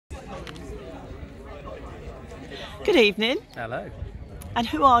Good evening. Hello. And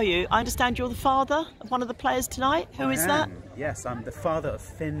who are you? I understand you're the father of one of the players tonight. Who is that? Yes, I'm the father of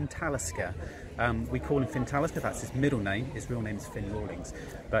Finn Talisker. We call him Finn Talisker, that's his middle name. His real name is Finn Rawlings,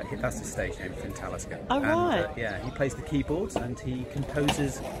 but that's his stage name, Finn Talisker. Oh, right. Yeah, he plays the keyboards and he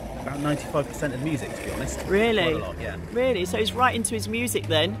composes about 95% of the music, to be honest. Really? Quite a lot, yeah. Really? So he's right into his music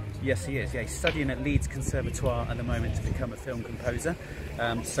then? Yes, he is. Yeah, he's studying at Leeds Conservatoire at the moment to become a film composer.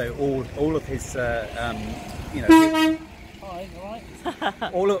 So all of his, you know. Hi,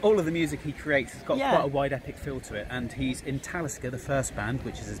 all right. all of the music he creates has got quite a wide epic feel to it, and he's in Talisker, the first band,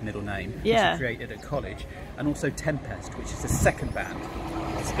 which is his middle name, which he created at college, and also Tempest, which is the second band.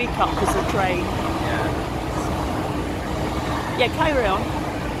 Speak up because of the train. Yeah, carry on.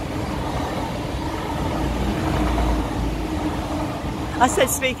 I said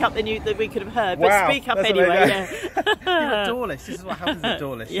speak up, then we could have heard, but speak up anyway. You're at Dawlish. This is what happens at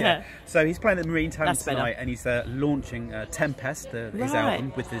Dawlish. Yeah. So he's playing at Marine Town tonight, and he's launching Tempest, his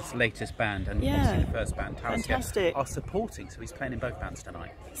album, with his latest band, and obviously the first band, Talisker, are supporting. So he's playing in both bands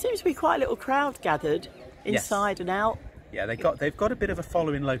tonight. Seems to be quite a little crowd gathered inside and out. Yeah, they've got a bit of a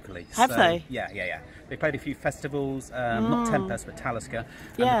following locally. Have they? Yeah. They played a few festivals, not Tempest but Talisker.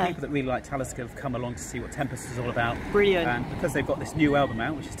 And the people that really like Talisker have come along to see what Tempest is all about. Brilliant. And because they've got this new album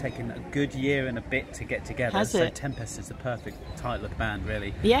out, which has taken a good year and a bit to get together, so Tempest is the perfect title of the band,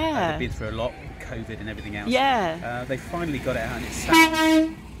 really. Yeah. They've been through a lot with COVID and everything else. Yeah. They finally got it out, and it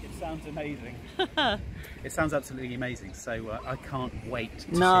sounds amazing. It sounds absolutely amazing, so I can't wait to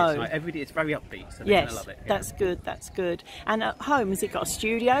see it tonight. It's very upbeat, so they're going to love it. That's good, that's good. And at home, has it got a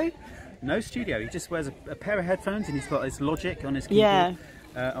studio? No studio, he just wears a pair of headphones and he's got his Logic on his keyboard,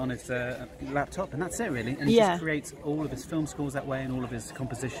 on his laptop, and that's it really. And he just creates all of his film scores that way and all of his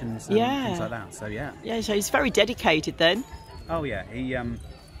compositions and things like that, so yeah. Yeah, so he's very dedicated then. Oh yeah,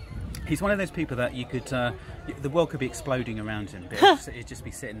 he's one of those people that you could, the world could be exploding around him, but he'd just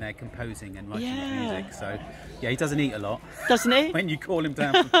be sitting there composing and writing his music. So yeah, he doesn't eat a lot. Doesn't he? When you call him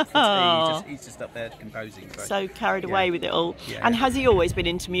down for tea, he's just up there composing. So carried away with it all. And has he always been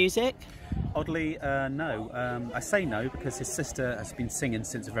into music? Oddly, no. I say no because his sister has been singing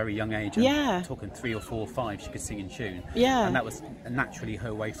since a very young age. And talking 3 or 4 or 5, she could sing in tune. Yeah. And that was naturally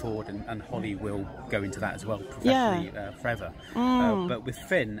her way forward, and Holly will go into that as well professionally forever. But with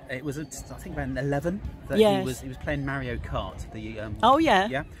Finn, it was I think around 11 that he was playing Mario Kart.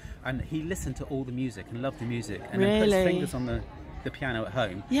 Yeah. And he listened to all the music and loved the music, and then put his fingers on the piano at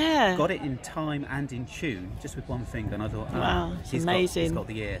home. Got it in time and in tune, just with one finger, and I thought, wow, he's amazing. He's got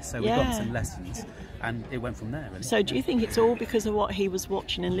the ear. So we got him some lessons, and it went from there. Really. So do you think it's all because of what he was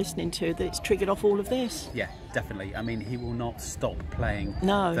watching and listening to that it's triggered off all of this? Yeah, definitely. I mean, he will not stop playing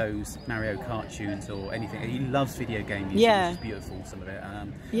those Mario Kart tunes or anything. He loves video game music, which is beautiful, some of it.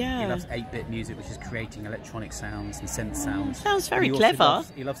 He loves 8-bit music, which is creating electronic sounds and synth sounds. Sounds very clever.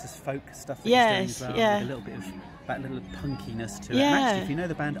 He loves this folk stuff that he's doing as well, with a little bit of that little punkiness to it. And actually, if you know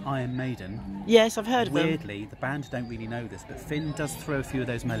the band Iron Maiden, I've heard of them. Weirdly, the band don't really know this, but Finn does throw a few of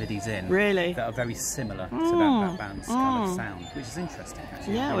those melodies in that are very similar to that band's kind of sound, which is interesting,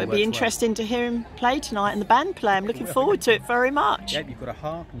 actually. Yeah, it'd be interesting to hear him play tonight and the band play. I'm looking forward to it very much. Yeah, you've got a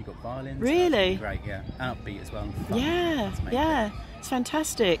harp and you've got violins. Really? Great, yeah. And upbeat as well. Yeah, it's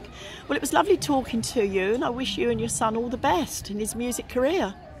fantastic. Well, it was lovely talking to you, and I wish you and your son all the best in his music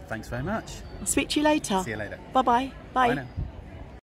career. Thanks very much. I'll speak to you later. See you later. Bye-bye. Bye. Bye now.